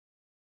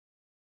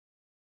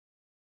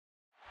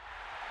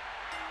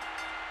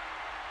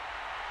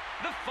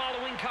The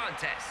following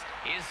contest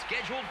is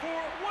scheduled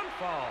for one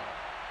fall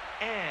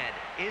and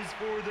is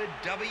for the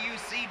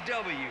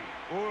WCW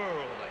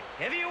World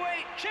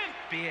Heavyweight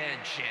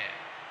Championship.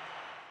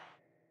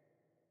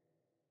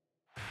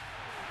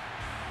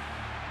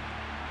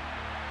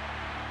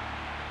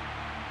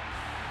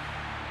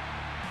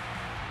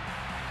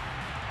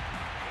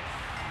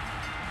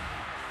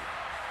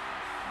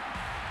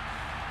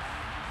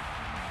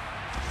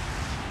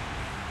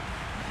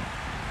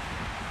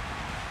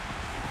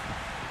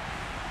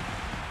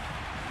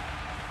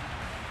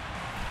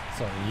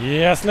 So,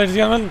 yes, ladies and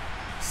gentlemen,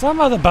 some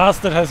other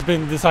bastard has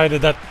been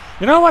decided that,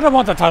 you know what, I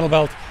want that title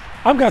belt.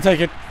 I'm gonna take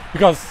it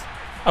because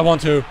I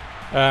want to.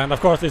 And of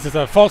course, this is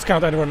a false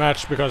count anywhere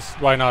match because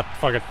why not?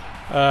 Fuck it.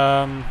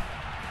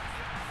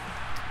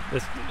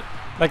 It's,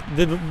 like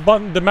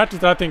the matches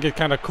that I think is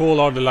kind of cool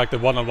are the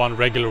one-on-one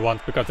regular ones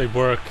because they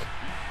work.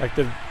 Like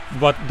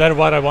but they're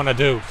what I want to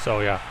do. So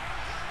yeah.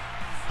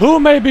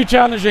 Who may be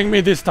challenging me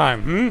this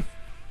time?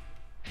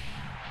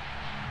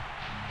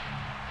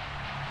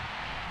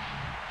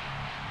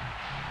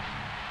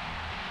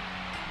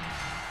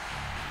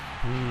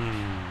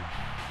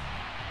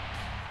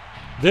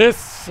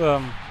 This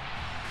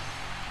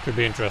could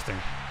be interesting.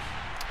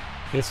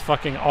 His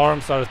fucking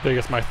arms are as big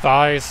as my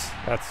thighs.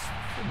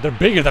 They're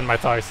bigger than my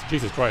thighs.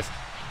 Jesus Christ.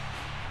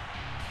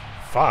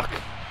 Fuck.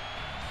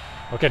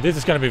 Okay, this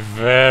is gonna be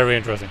very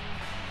interesting.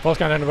 False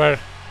count anywhere.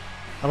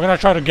 I'm gonna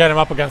try to get him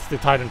up against the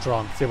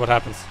Titantron. See what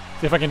happens.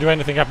 See if I can do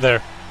anything up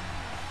there.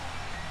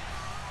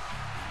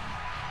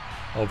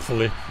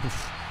 Hopefully.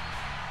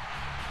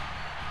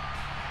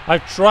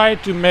 I've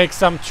tried to make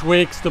some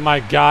tweaks to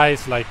my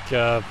guys, like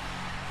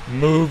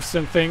moves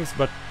and things,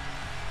 but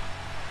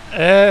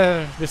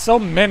there's so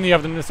many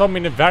of them, there's so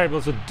many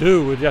variables to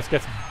do, it just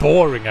gets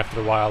boring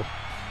after a while.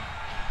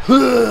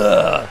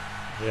 There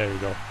we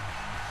go.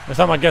 And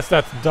someone gets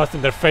that dust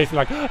in their face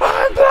like,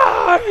 I'm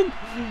blind!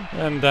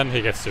 And then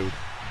he gets sued.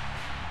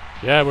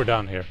 Yeah, we're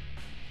done here.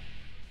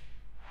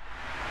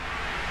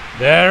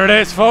 There it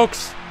is,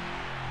 folks!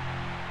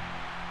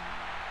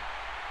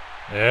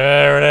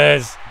 There it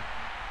is!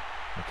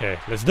 Okay,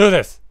 let's do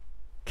this!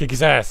 Kick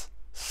his ass.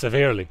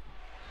 Severely.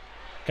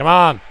 Come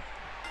on!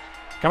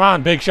 Come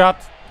on, big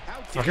shot!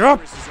 Fuck you up!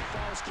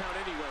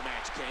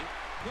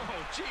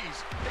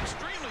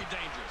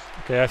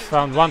 Okay, I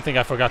found one thing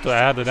I forgot to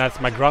add, and that's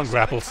my ground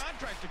grapples.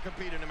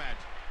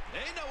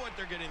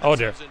 Oh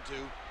dear.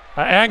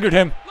 I angered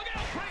him!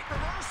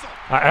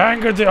 I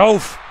angered the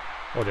oaf!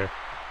 Oh dear.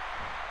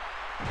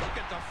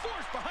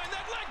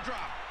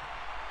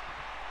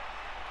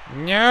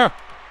 No!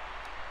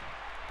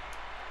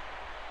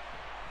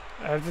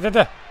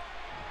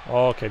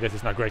 Okay, this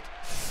is not great.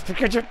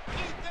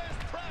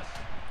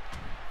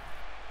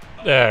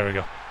 There we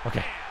go.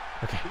 Okay.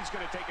 Okay. He's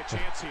going to take a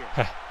chance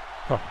here.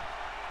 Oh.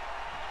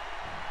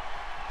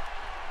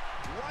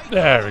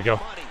 There we go.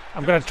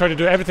 I'm going to try to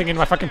do everything in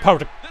my fucking power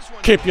to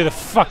keep you the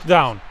fuck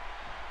down.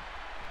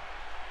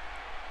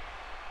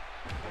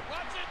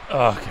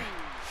 Okay.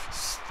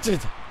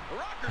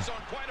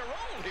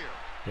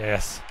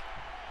 Yes.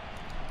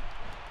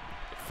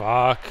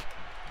 Fuck.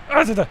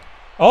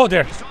 Oh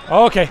dear.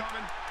 Okay.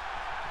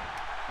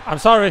 I'm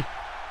sorry.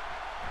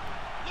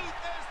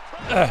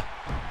 Good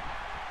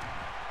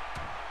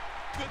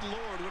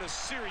Lord, what a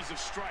series of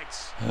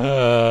strikes.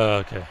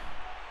 Okay.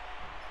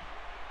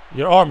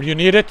 Your arm, you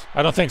need it?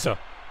 I don't think so.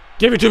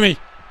 Give it to me.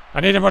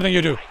 I need it more than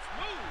you do.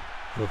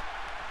 He's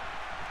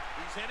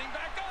heading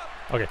back up.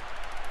 Okay.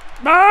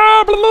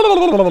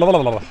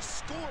 He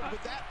scored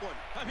with that one.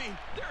 I mean,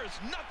 there is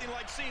nothing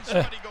like seeing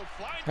somebody go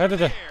flying through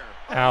the air.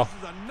 Ow. This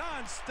is a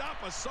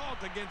non-stop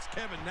assault against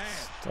Kevin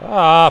Nash.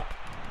 Stop.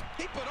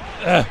 He put all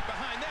the weight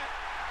behind that.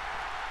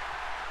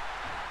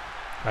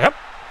 Yep.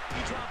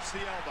 He drops the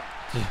elbow.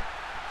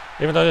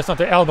 Even though that's not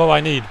the elbow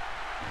I need.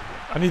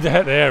 I need the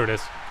head. There it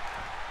is.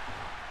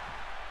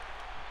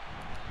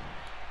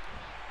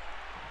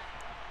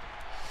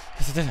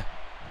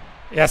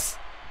 Yes.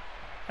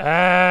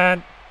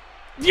 And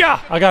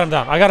yeah, I got him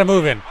down. I got a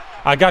move in.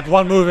 I got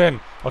one move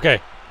in.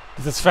 Okay.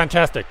 This is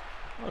fantastic.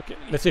 Okay,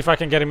 let's see if I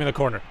can get him in the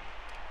corner.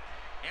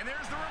 And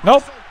there's the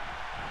nope. reversal.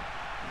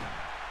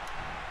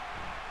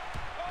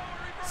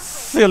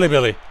 Silly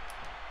Billy.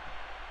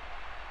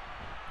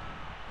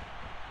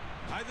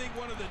 I think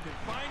one of the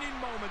defining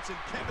moments in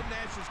Kevin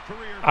Nash's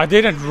career. I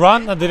didn't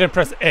run. I didn't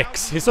press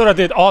X. He sort of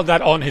did all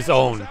that on his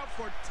own. Out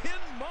for 10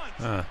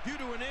 months due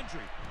to an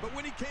injury. But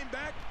when he came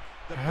back,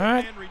 the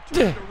man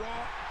returned to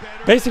Raw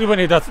better. Basically, when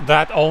he does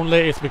that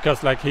only, it's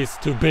because like he's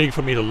too big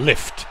for me to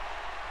lift.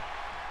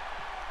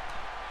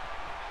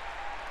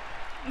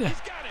 He's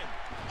got him.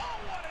 Oh,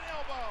 what an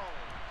elbow.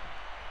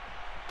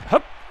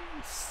 Hup.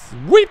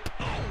 Sweep.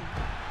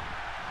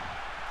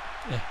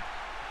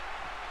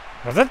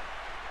 Was it?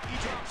 He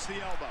drops the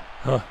elbow.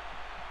 Huh.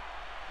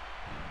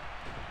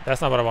 That's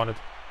not what I wanted.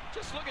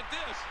 Just look at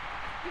this.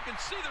 You can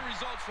see the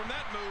results from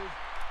that move.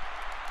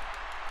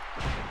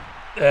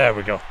 There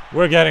we go.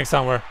 We're getting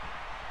somewhere.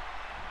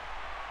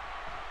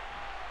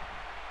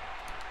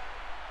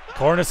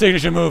 Corner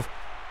signature move.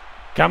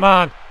 Come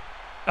on.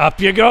 Up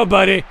you go,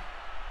 buddy.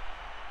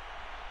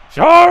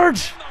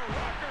 Charge!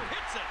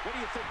 What do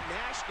you think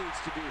Nash needs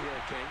to do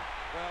here, King?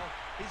 Well,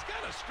 he's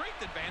got a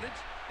strength advantage.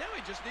 Now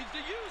he just needs to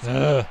use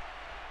it.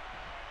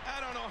 I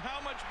don't know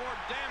how much more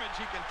damage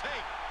he can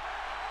take.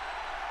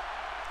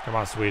 Come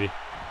on, sweetie.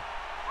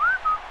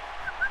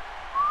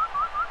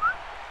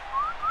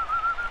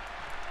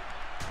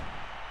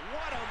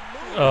 What a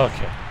move.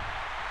 Okay.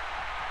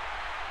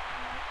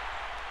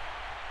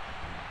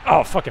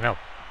 Oh, fucking hell.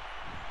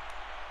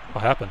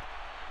 What happened?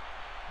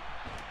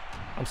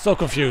 I'm so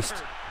confused.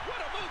 What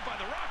a move by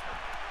the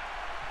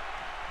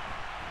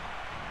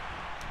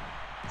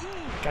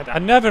Rocker. God, I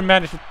never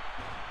managed to...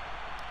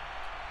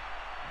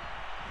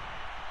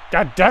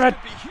 God damn it!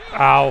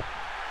 Ow.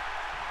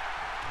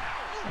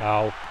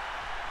 Ow.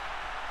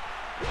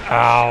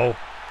 Ow.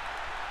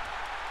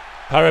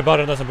 Parry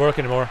button doesn't work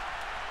anymore.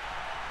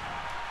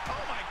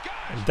 Oh my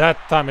gosh. And that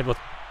time it was...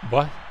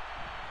 What?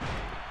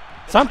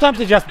 Sometimes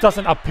it just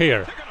doesn't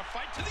appear. They're gonna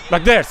fight to the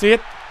Like end. there, see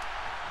it?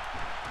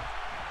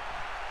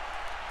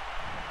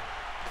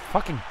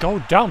 Fucking go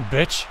down,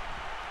 bitch.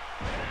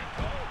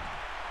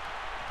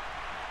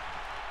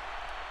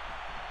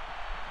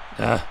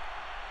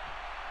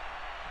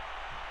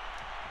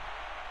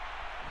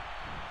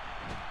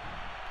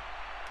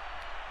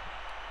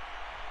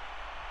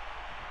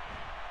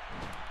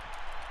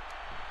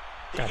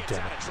 God He gets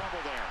damn out it. of trouble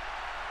there.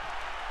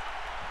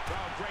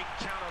 Well, great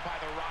counter by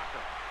the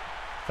Rocker.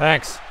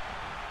 Thanks.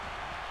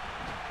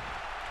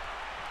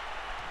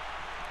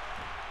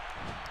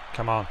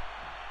 Come on.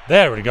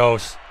 There it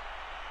goes.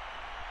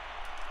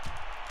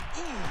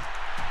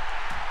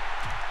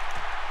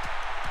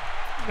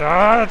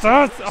 Ah,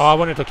 oh, I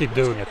wanted to keep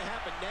doing it. What's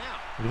going to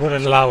happen now? It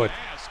wouldn't allow it.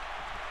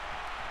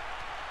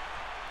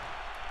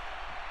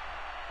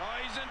 Oh,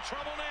 he's in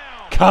trouble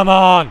now. Come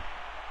on.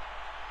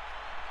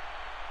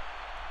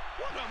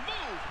 What a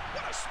move.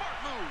 What a smart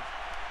move.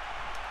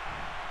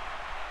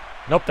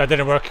 Nope, that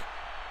didn't work.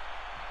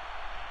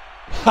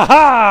 Ha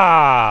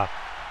ha!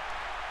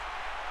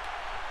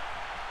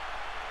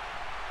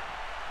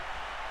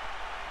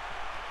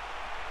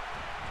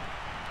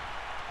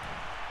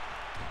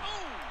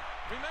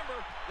 Remember,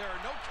 there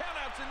are no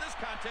countouts in this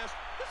contest.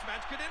 This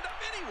match could end up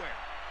anywhere.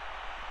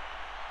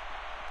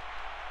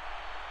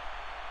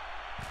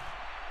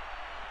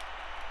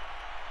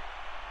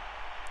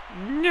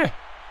 Yeah.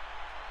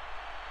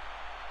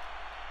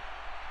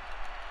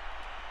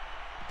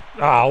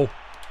 Ow.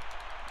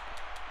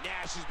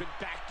 Nash has been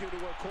backed into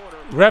a corner.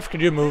 Ref,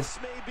 can you move? This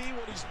may be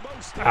when he's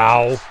most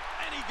Ow. dangerous.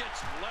 And he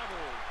gets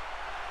leveled.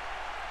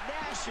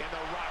 Nash and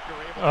the Rocker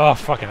able Oh, to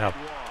fucking guard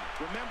hell.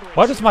 Raw. Remember,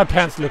 Why in does my championship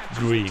pants look matches,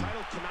 green? the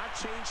title cannot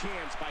change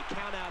hands by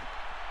countout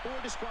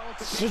or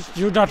disqualification.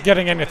 You're not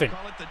getting They anything.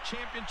 call it the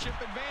championship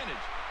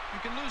advantage. You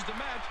can lose the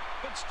match,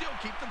 but still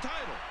keep the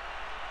title.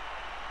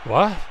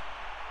 What?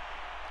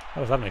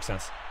 How does that make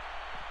sense?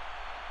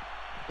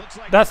 Looks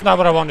like That's not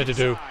what I wanted to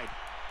do. inside.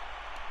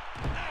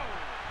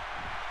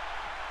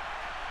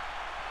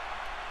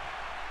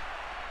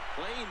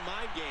 Playing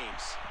mind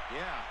games.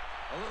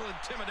 Yeah, a little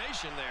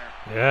intimidation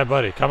there. Yeah,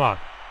 buddy, come on.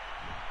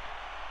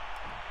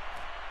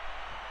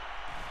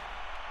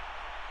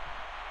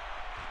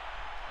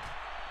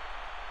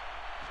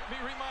 Let me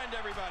remind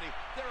everybody,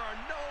 there are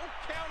no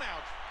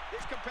countouts.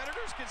 These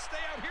competitors can stay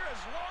out here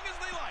as long as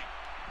they like.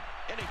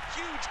 And a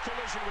huge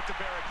collision with the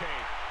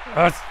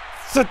barricade.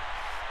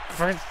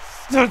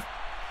 Sit.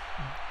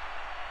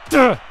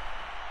 Duh.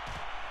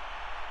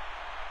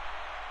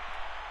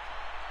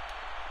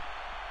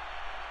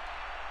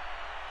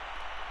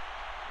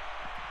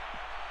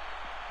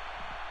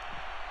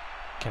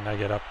 Can I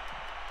get up?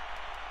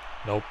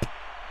 Nope.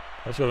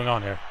 What's going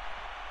on here?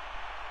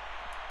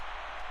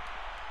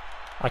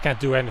 I can't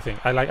do anything.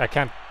 I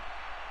can't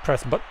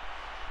press but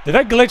did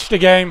I glitch the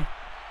game?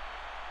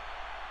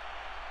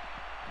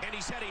 And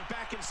he's heading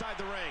back inside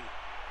the ring.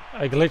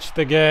 I glitched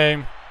the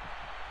game.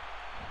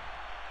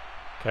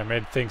 Okay, I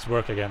made things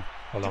work again.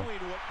 Hold on. Doing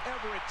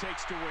whatever it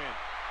takes to win.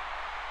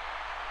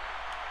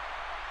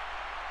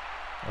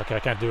 Okay, I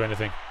can't do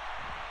anything.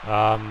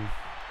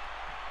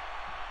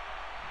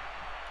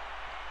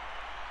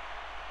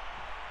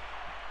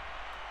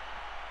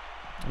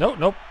 Nope,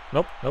 nope,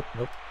 nope, nope,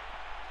 nope.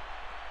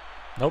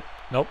 Nope,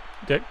 nope.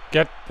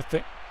 Get the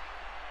thing.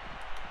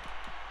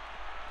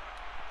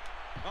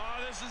 Oh,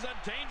 this is a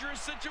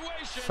dangerous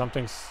situation.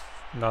 Something's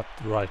not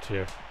right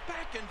here.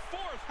 Back and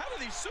forth. How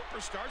do these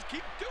superstars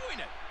keep doing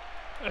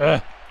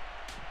it?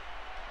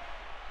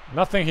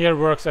 Nothing here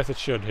works as it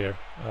should here.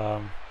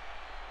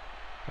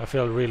 I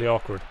feel really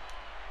awkward.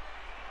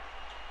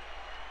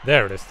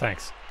 There it is,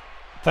 thanks.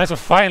 Thanks for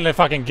finally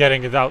fucking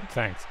getting it out,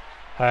 thanks.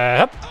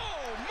 Hup.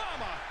 Oh,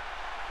 mama.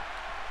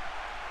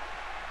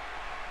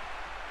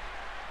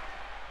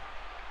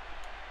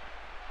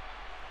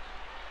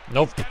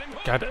 Nope.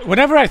 God,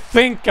 whenever I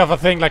think of a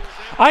thing like,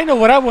 I know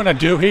what I want to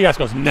do, he just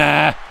goes,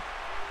 nah.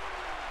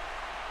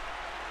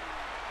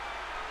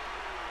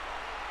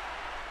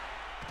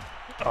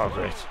 Oh,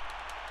 great.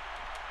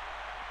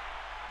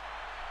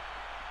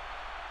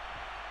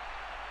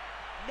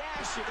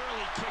 Nash an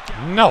early kick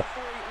out. No. Right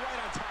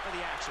on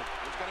action.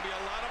 There's going to be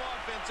a lot of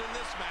offense in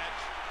this match.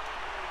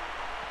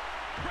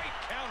 Great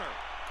counter.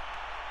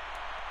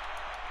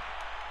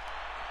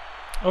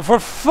 Oh, for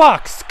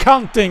fuck's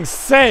counting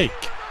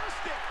sake!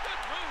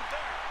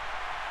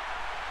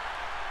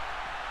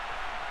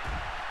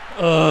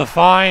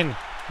 Fine.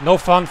 No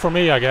fun for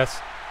me, I guess.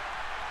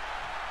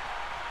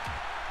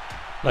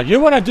 Like,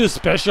 you wanna do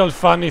special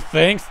funny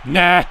things?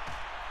 Nah.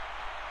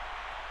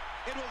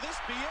 And will this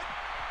be it?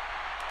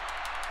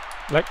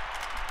 Like,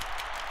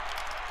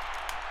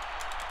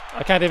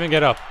 I can't even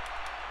get up.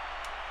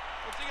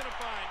 What's he gonna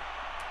find?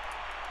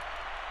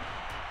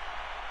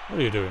 What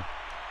are you doing?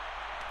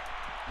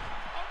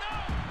 Oh no!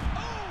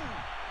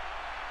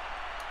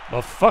 Oh!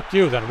 Well, fuck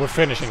you then. We're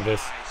finishing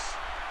this.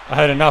 I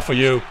had enough of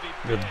you,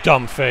 your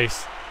dumb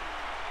face.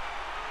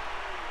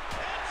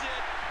 That's it.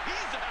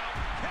 He's out.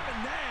 Kevin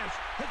Nash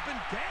has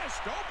been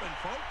gashed open,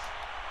 folks.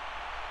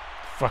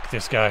 Fuck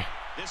this guy.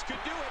 This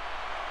could do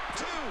it.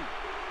 2,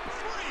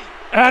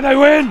 3. And I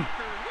win! Win.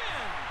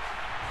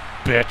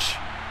 Bitch.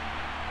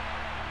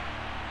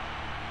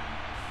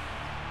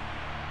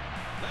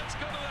 Let's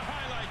go to the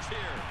highlights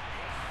here.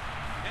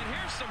 And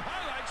here's some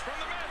highlights from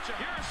the matchup.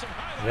 Here are some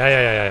highlights.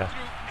 Yeah.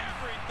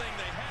 Through everything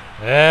they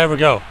had. There we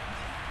go.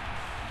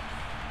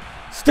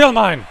 Still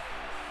mine.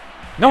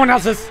 No one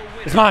else's.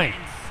 It's mine.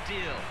 And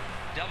still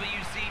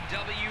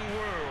WCW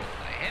World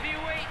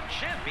Heavyweight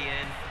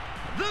Champion,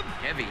 the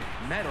Heavy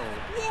Metal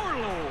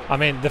Warlord. I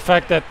mean, the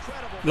fact that,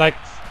 like,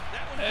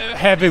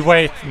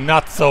 heavyweight,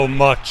 not so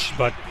much,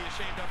 but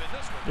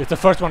it's the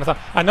first one.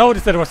 I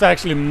noticed that there was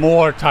actually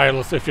more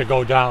titles if you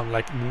go down,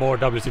 like more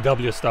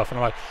WCW stuff, and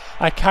I'm like,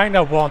 I kind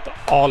of want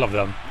all of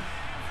them.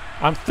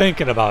 I'm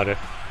thinking about it,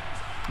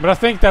 but I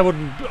think that would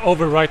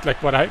overwrite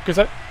like what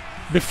because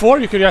before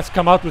you could just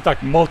come out with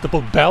like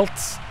multiple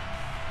belts,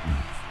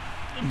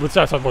 which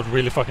I thought was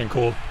really fucking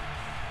cool.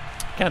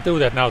 Can't do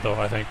that now though,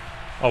 I think.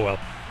 Oh well.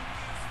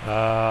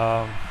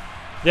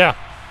 Yeah.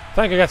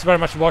 Thank you guys very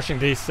much for watching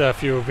these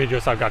few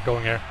videos I've got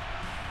going here.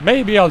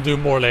 Maybe I'll do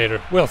more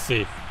later. We'll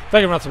see.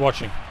 Thank you very much for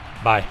watching.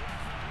 Bye.